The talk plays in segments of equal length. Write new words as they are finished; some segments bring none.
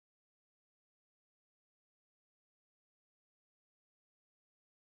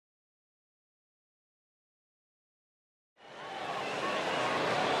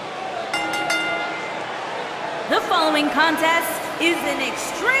following contest is an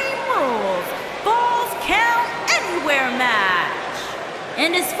Extreme Rules Falls Count Anywhere match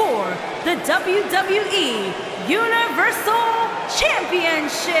and is for the WWE Universal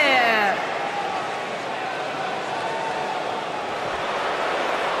Championship.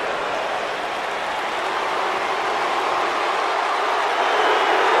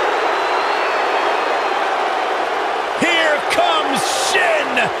 Here comes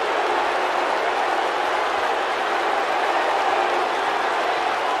Shin!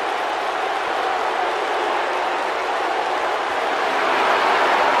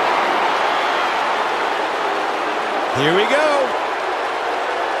 Here we go.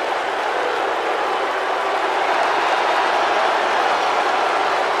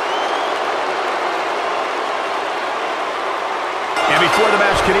 And before the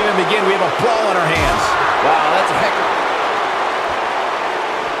match can even begin, we have a brawl on our hands. Wow, that's a heck of...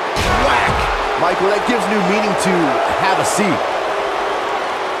 Whack! Michael, that gives new meaning to have a seat.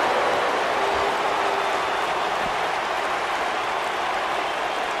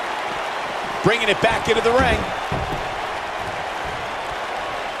 Bringing it back into the ring.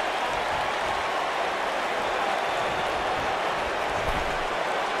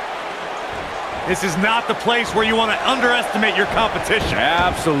 This is not the place where you want to underestimate your competition.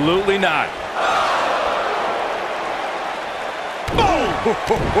 Absolutely not. Boom!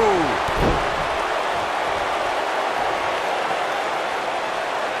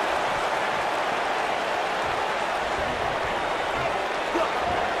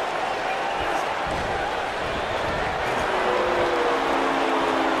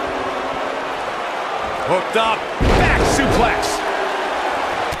 Hooked up. Back suplex.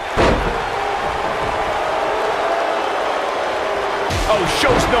 Oh,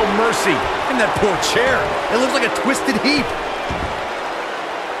 shows no mercy. In that poor chair. It looks like a twisted heap.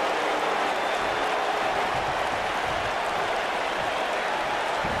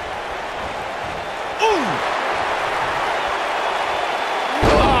 Ooh!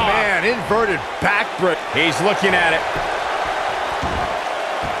 Oh, man, inverted backbreak. He's looking at it.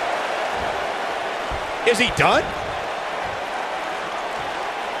 Is he done?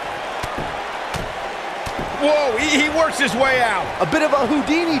 Whoa, he works his way out. A bit of a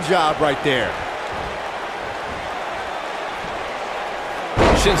Houdini job right there.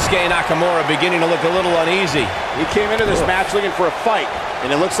 Shinsuke Nakamura beginning to look a little uneasy. He came into this match looking for a fight, and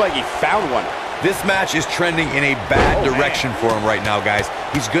it looks like he found one. This match is trending in a bad direction for him right now, guys.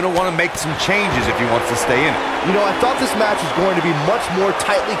 He's going to want to make some changes if he wants to stay in it. You know, I thought this match was going to be much more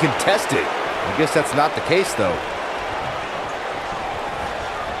tightly contested. I guess that's not the case, though.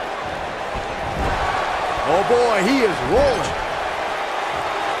 Oh, boy, he is rolling.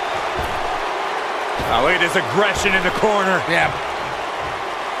 Oh, look at this aggression in the corner. Yeah.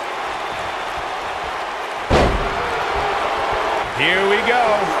 Here we go.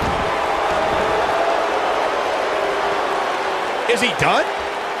 Is he done?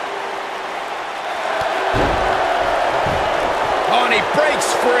 Oh, and he breaks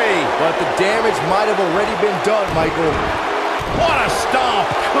free. But the damage might have already been done, Michael. What a stomp.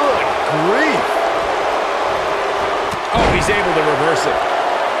 Good grief. Oh, he's able to reverse it.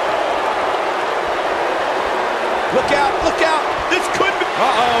 Look out, look out. This could be...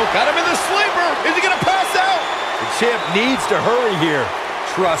 Uh-oh, got him in the sleeper. Is he going to pass out? The champ needs to hurry here.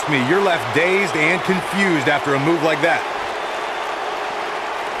 Trust me, you're left dazed and confused after a move like that.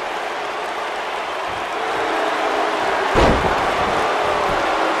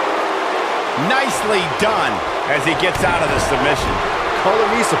 Nicely done as he gets out of the submission. Color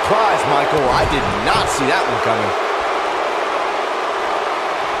me surprised, Michael. I did not see that one coming.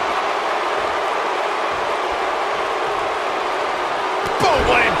 Boom,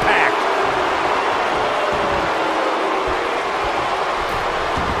 what impact!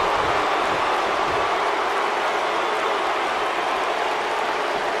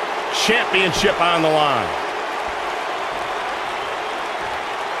 Championship on the line.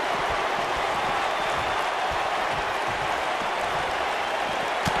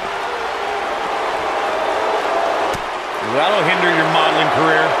 That'll hinder your modeling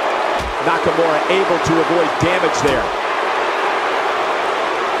career. Nakamura able to avoid damage there.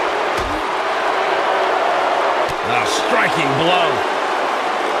 A striking blow.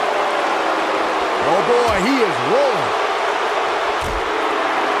 Oh boy, he is rolling.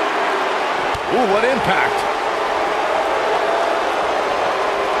 Ooh, what impact.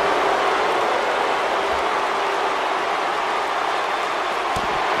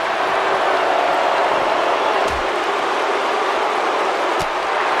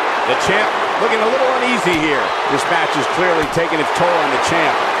 The champ looking a little uneasy here. This match is clearly taking its toll on the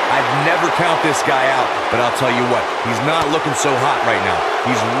champ. I'd never count this guy out, but I'll tell you what, he's not looking so hot right now.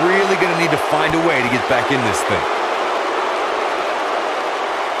 He's really going to need to find a way to get back in this thing.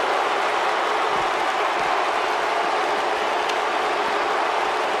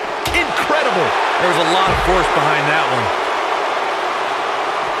 Incredible! There was a lot of force behind that one.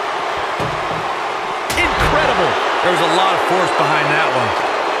 Incredible! There was a lot of force behind that one.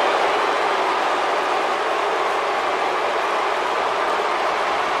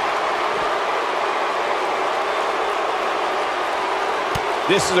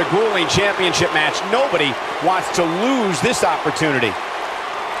 This is a grueling championship match. Nobody wants to lose this opportunity.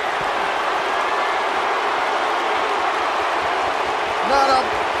 Not a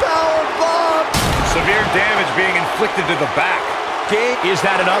power bomb. Severe damage being inflicted to the back. Is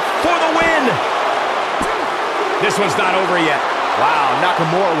that enough for the win? This one's not over yet. Wow,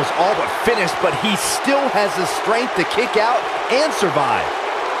 Nakamura was all but finished, but he still has the strength to kick out and survive.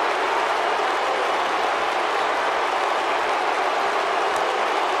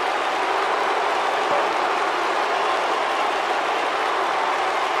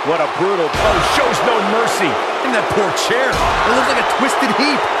 What a brutal blow. Shows no mercy. In that poor chair. It looks like a twisted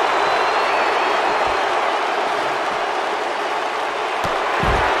heap.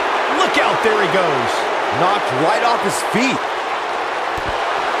 Look out, there he goes. Knocked right off his feet.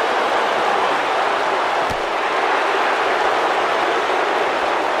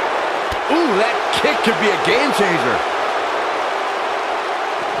 Ooh, that kick could be a game changer.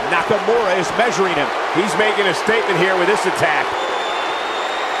 Nakamura is measuring him. He's making a statement here with this attack.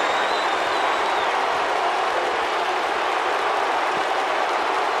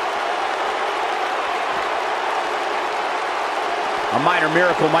 A minor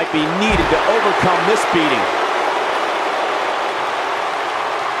miracle might be needed to overcome this beating.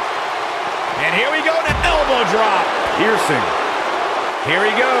 And here we go to elbow drop. Piercing. Here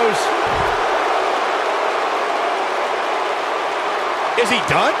he goes. Is he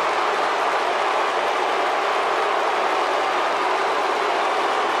done?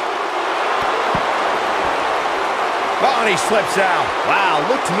 Oh, and he slips out. Wow,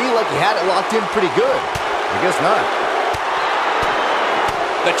 looked to me like he had it locked in pretty good. I guess not.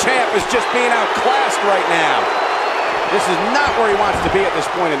 The champ is just being outclassed right now. This is not where he wants to be at this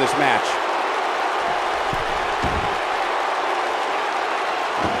point in this match.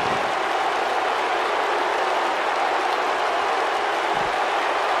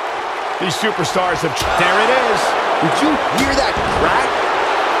 These superstars have... There it is. Did you hear that crack?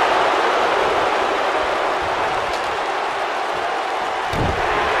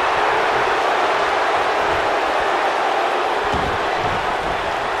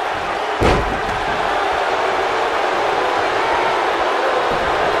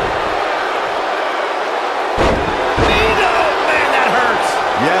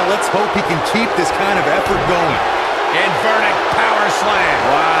 Let's hope he can keep this kind of effort going. Inverted power slam.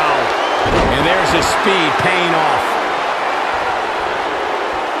 Wow. And there's his speed paying off.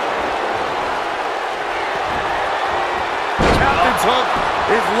 Captain's hook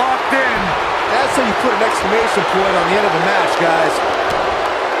is locked in. That's how you put an exclamation point on the end of a match, guys.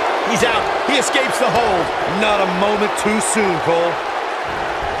 He's out. He escapes the hold. Not a moment too soon, Cole.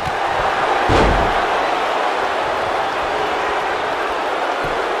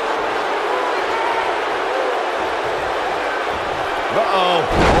 Uh-oh.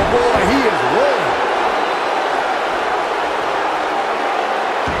 Oh, boy, he is rolling.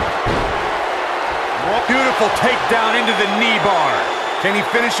 Beautiful takedown into the knee bar. Can he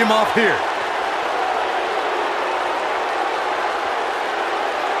finish him off here?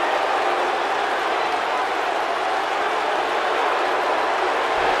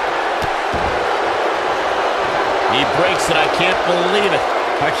 He breaks it. I can't believe it.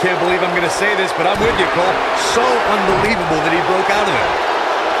 I can't believe I'm going to say this, but I'm with you, Cole. So unbelievable that he broke out of there.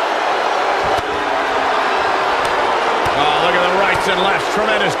 Oh, look at the rights and lefts.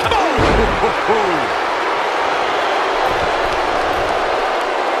 Tremendous. Come on!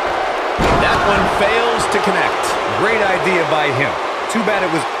 That one fails to connect. Great idea by him. Too bad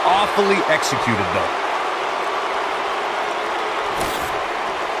it was awfully executed, though.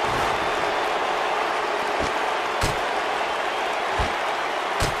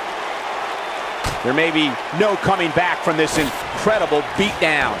 There may be no coming back from this incredible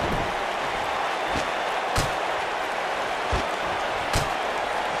beatdown.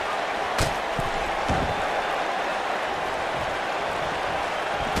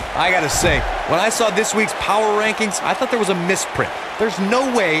 I gotta say, when I saw this week's power rankings, I thought there was a misprint. There's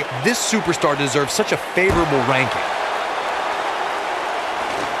no way this superstar deserves such a favorable ranking.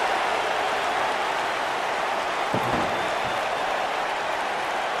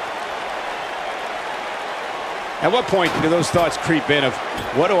 At what point do those thoughts creep in of,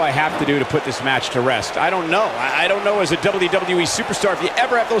 what do I have to do to put this match to rest? I don't know. I don't know as a WWE superstar if you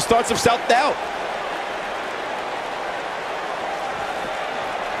ever have those thoughts of self-doubt.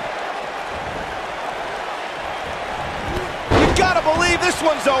 You gotta believe this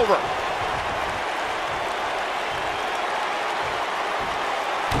one's over.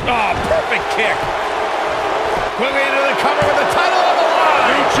 Oh, perfect kick. Quickly into the cover with the title on the line.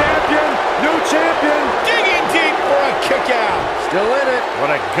 New champion, new champion. Digging deep for a kick out. Still in it. What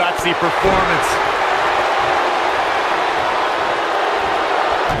a gutsy performance.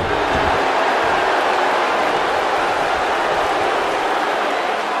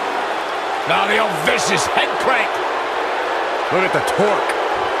 Now the old vicious head crank. Look at the torque.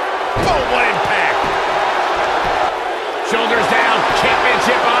 Oh, what impact. Shoulders down,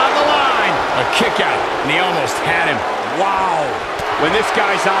 championship on the line. A kick out, and he almost had him. Wow. When this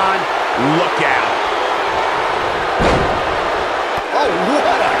guy's on, look out. Oh,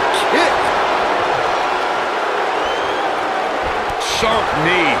 what a kick! Sharp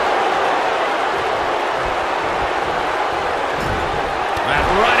knee. That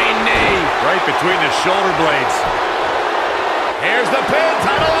running knee. Right between the shoulder blades. Here's the pin,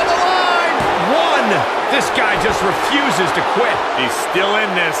 title on the line. One. This guy just refuses to quit. He's still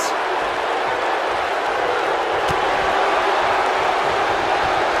in this.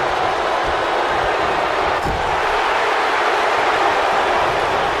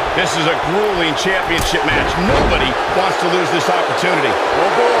 This is a grueling championship match. Nobody wants to lose this opportunity. Oh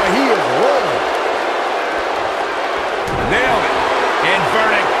boy, he is rolling. Nailed it.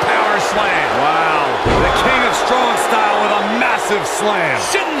 Inverted power slam. Wow. The king of strong style with a massive slam.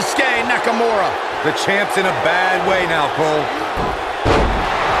 Shinsuke Nakamura. The champ's in a bad way now, Cole.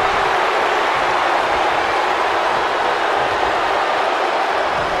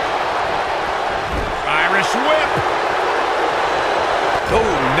 Irish whip. Oh,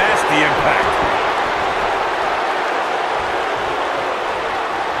 nasty impact.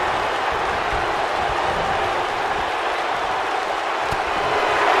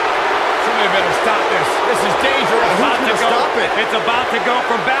 Somebody better stop this. This is dangerous. Who's gonna stop it? It's about to go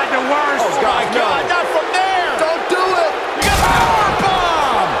from bad to worse. Oh, God, my God, no. not from there. Don't do it! You got a power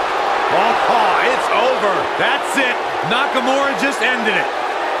bomb. Oh, it's over. That's it. Nakamura just ended it.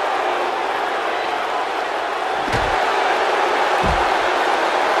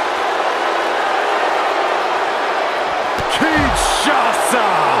 Kinshasa!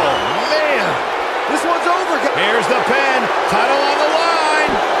 Oh, man! This one's over, guys. Here's the pin. Title on the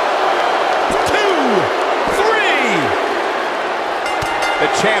line. 2, 3. The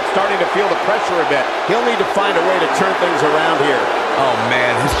champ's starting to feel the pressure a bit. He'll need to find a way to turn things around here. Oh,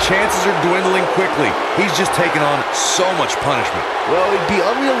 man, his chances are dwindling quickly. He's just taken on so much punishment. Well, it'd be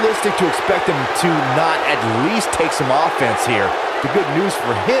unrealistic to expect him to not at least take some offense here. The good news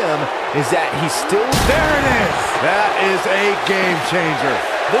for him is that he's still... There it is. That is a game changer.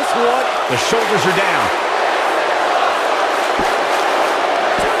 This one... The shoulders are down.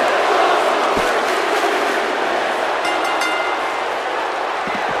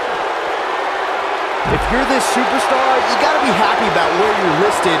 If you're this superstar, you got to be happy about where you're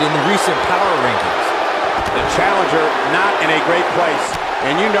listed in the recent power rankings. The challenger not in a great place.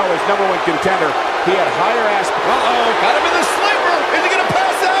 And you know, as #1 contender, he had higher aspirations. Uh-oh, got him in the sleeper. Is he going to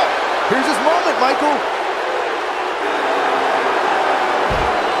pass out? Here's his moment, Michael.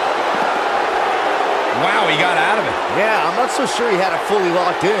 Wow, he got out of it. Yeah, I'm not so sure he had it fully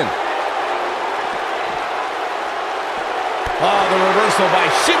locked in. Oh, the reversal by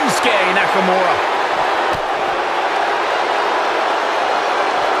Shinsuke Nakamura.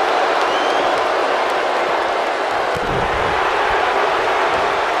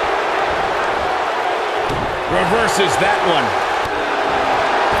 Reverses that one.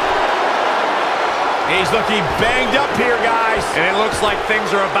 He's looking banged up here, guys. And it looks like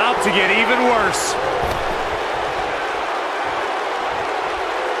things are about to get even worse.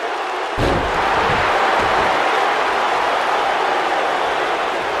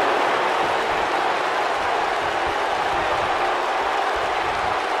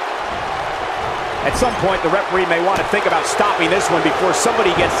 At some point, the referee may want to think about stopping this one before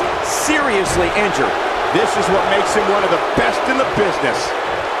somebody gets seriously injured. This is what makes him one of the best in the business.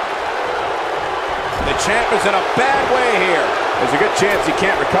 The champ is in a bad way here. There's a good chance he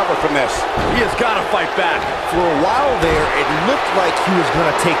can't recover from this. He has got to fight back. For a while there, it looked like he was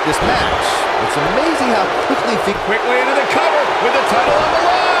going to take this match. It's amazing how quickly things... Quickly into the cover with the title on the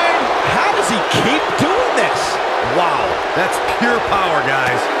line. How does he keep doing this? Wow, that's pure power,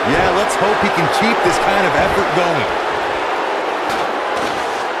 guys. Yeah, let's hope he can keep this kind of effort going.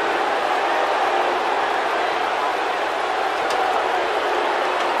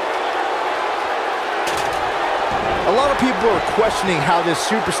 lot of people are questioning how this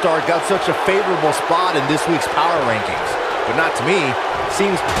superstar got such a favorable spot in this week's power rankings. But not to me.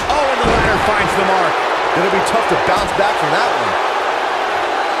 Seems... Oh, and the ladder finds the mark. It'll be tough to bounce back from that one.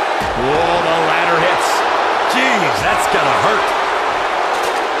 Whoa, the ladder hits. Jeez, that's gonna hurt.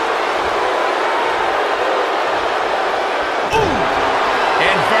 Ooh!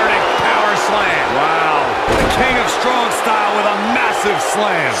 Inverted power slam. Wow. The king of strong style with a massive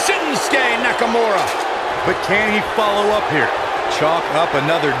slam. Shinsuke Nakamura. But can he follow up here? Chalk up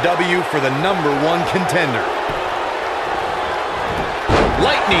another W for the #1 contender.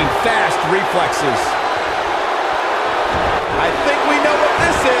 Lightning fast reflexes. I think we know what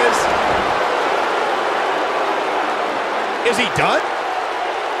this is. Is he done?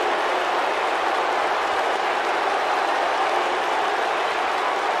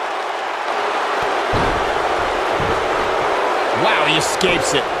 Wow, he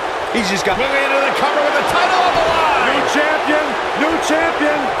escapes it. He's just got... Moving into the cover with the title on the line. New champion, new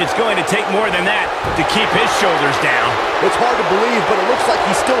champion. It's going to take more than that to keep his shoulders down. It's hard to believe, but it looks like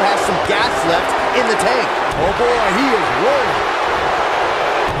he still has some gas left in the tank. Oh boy, he is rolling.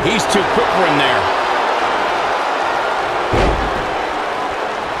 He's too quick for him there.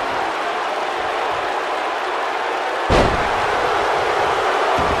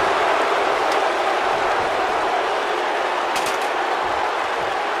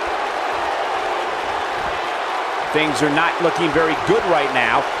 Things are not looking very good right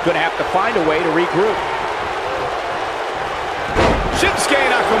now. Gonna have to find a way to regroup. Shinsuke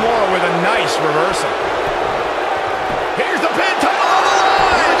Nakamura with a nice reversal. Here's the pin, title on the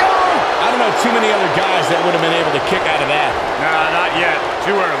line. Here we go. I don't know too many other guys that would have been able to kick out of that. Nah, not yet.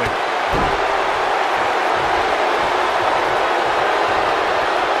 Too early.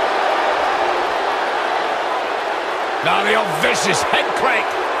 Now the old vicious head crank.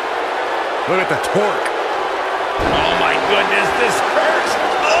 Look at the torque. Oh my goodness, this hurts.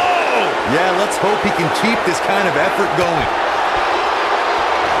 Oh! Yeah, let's hope he can keep this kind of effort going.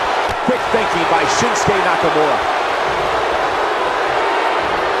 Quick thinking by Shinsuke Nakamura.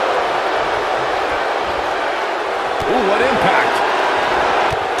 Ooh, what impact.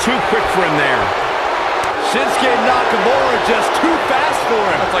 Too quick for him there. Shinsuke Nakamura just too fast for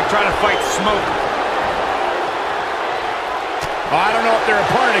him. It's like trying to fight smoke. Oh, I don't know if their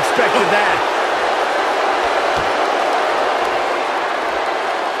opponent expected that.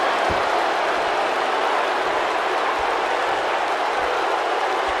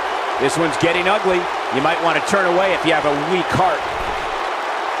 This one's getting ugly. You might want to turn away if you have a weak heart.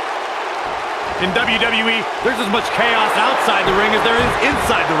 In WWE, there's as much chaos outside the ring as there is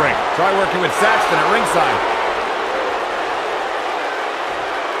inside the ring. Try working with Saxton at ringside.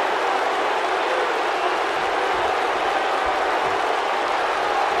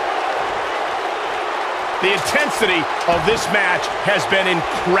 The intensity of this match has been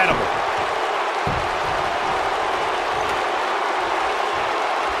incredible.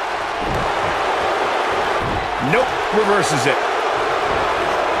 Nope, reverses it.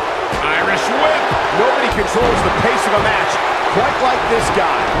 Irish whip. Nobody controls the pace of a match quite like this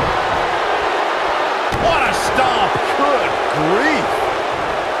guy. What a stomp. Good grief.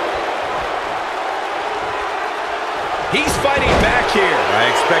 He's fighting back here.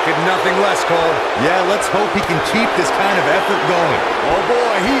 I expected nothing less, Cole. Yeah, let's hope he can keep this kind of effort going. Oh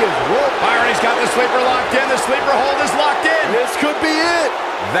boy, he is rolling. Byron's got the sleeper locked in. The sleeper hold is locked in. This could be it.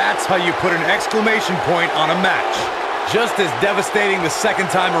 That's how you put an exclamation point on a match. Just as devastating the second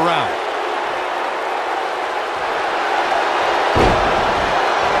time around.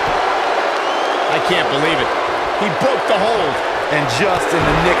 I can't believe it. He broke the hold. And just in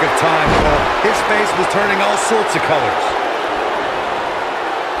the nick of time, Cole. His face was turning all sorts of colors.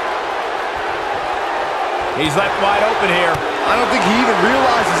 He's left wide open here. I don't think he even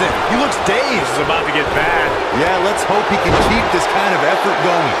realizes it. He looks dazed. This is about to get bad. Yeah, let's hope he can keep this kind of effort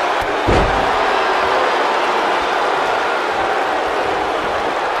going.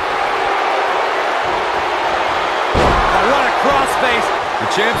 Oh, what a crossface. The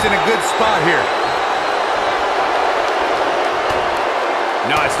champ's in a good spot here.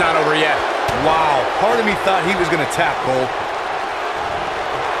 No, it's not over yet. Wow, part of me thought he was going to tap, Cole.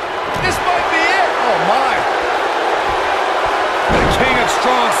 This might be it. Oh, my. The king of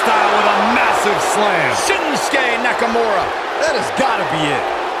strong style with a massive slam. Shinsuke Nakamura. That has got to be it.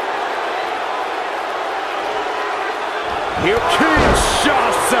 Here,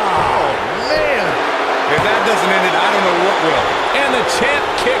 Kinshasa. Oh, man. If that doesn't end it, I don't know what will. And the champ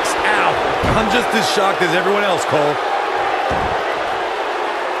kicks out. I'm just as shocked as everyone else, Cole.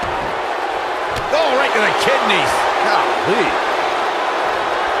 Oh, right to the kidneys. Golly.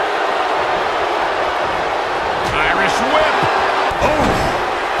 Irish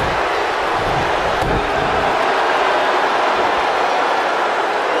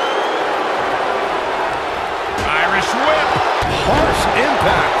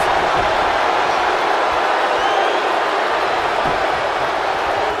impact.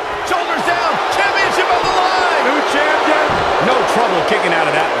 Shoulders down. Championship on the line. New champion. No trouble kicking out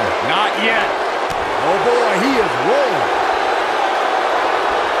of that one. Not yet. Oh boy, he is rolling.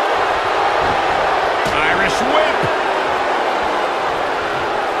 Irish whip.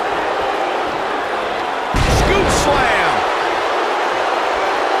 Scoop slam.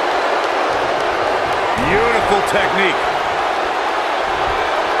 Beautiful technique.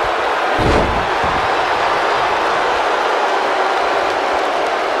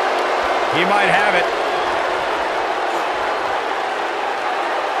 He might have it.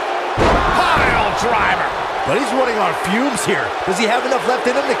 Pile driver. But he's running on fumes here. Does he have enough left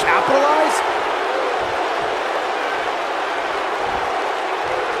in him to capitalize?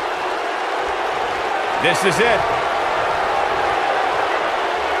 This is it.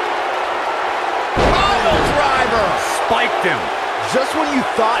 Pile driver. Spiked him. Just when you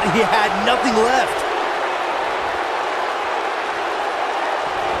thought he had nothing left.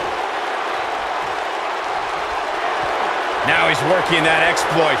 Now he's working that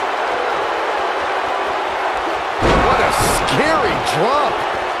exploit. What a scary drop.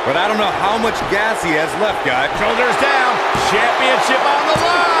 But I don't know how much gas he has left, guys. Shoulders down. Championship on the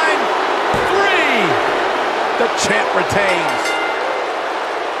line. 3. The champ retains.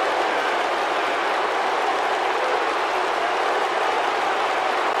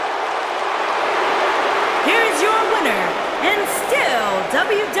 Here is your winner, and still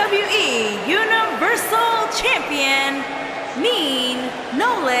WWE Universal Champion,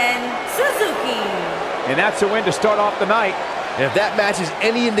 Nolan Suzuki. And that's a win to start off the night. And if that match is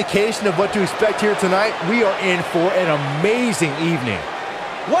any indication of what to expect here tonight, we are in for an amazing evening.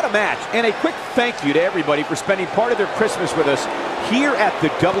 What a match, and a quick thank you to everybody for spending part of their Christmas with us here at the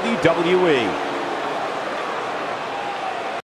WWE.